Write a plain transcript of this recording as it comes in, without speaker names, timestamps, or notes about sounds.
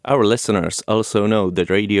Our listeners also know the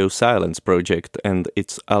Radio Silence project and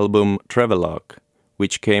its album Travelogue,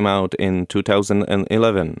 which came out in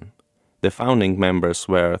 2011. The founding members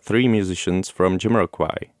were three musicians from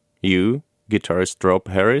Jamiroquai: you, guitarist Rob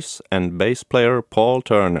Harris, and bass player Paul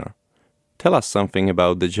Turner. Tell us something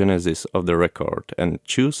about the genesis of the record and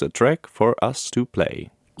choose a track for us to play.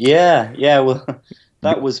 Yeah. Well,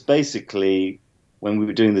 that was basically when we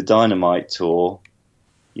were doing the Dynamite tour.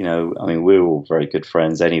 I mean, we were all very good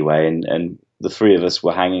friends anyway, and the three of us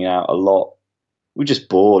were hanging out a lot. We were just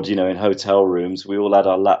bored, in hotel rooms. We all had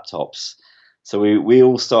our laptops. So we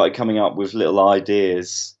all started coming up with little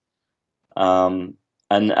ideas. And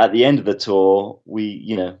at the end of the tour,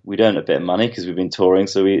 we'd earned a bit of money because we've been touring.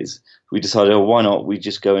 So we decided, oh, why not? We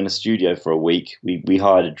just go in a studio for a week. We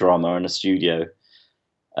hired a drummer and a studio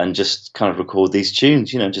and just kind of record these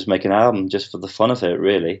tunes, just make an album just for the fun of it,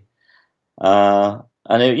 really.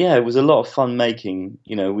 It was a lot of fun making.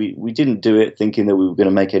 We didn't do it thinking that we were going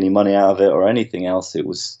to make any money out of it or anything else. It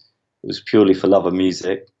was purely for love of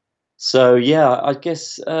music. So yeah, I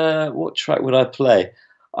guess what track would I play?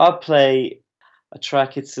 I'd play a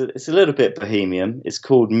track. It's a little bit bohemian. It's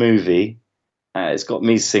called Movie. It's got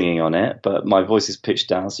me singing on it, but my voice is pitched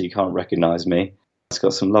down, so you can't recognise me. It's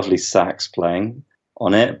got some lovely sax playing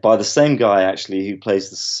on it by the same guy actually who plays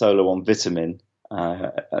the solo on Vitamin.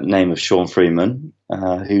 Name of Sean Freeman,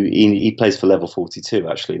 who he plays for Level 42.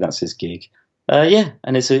 Actually, that's his gig.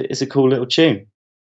 And it's a cool little tune.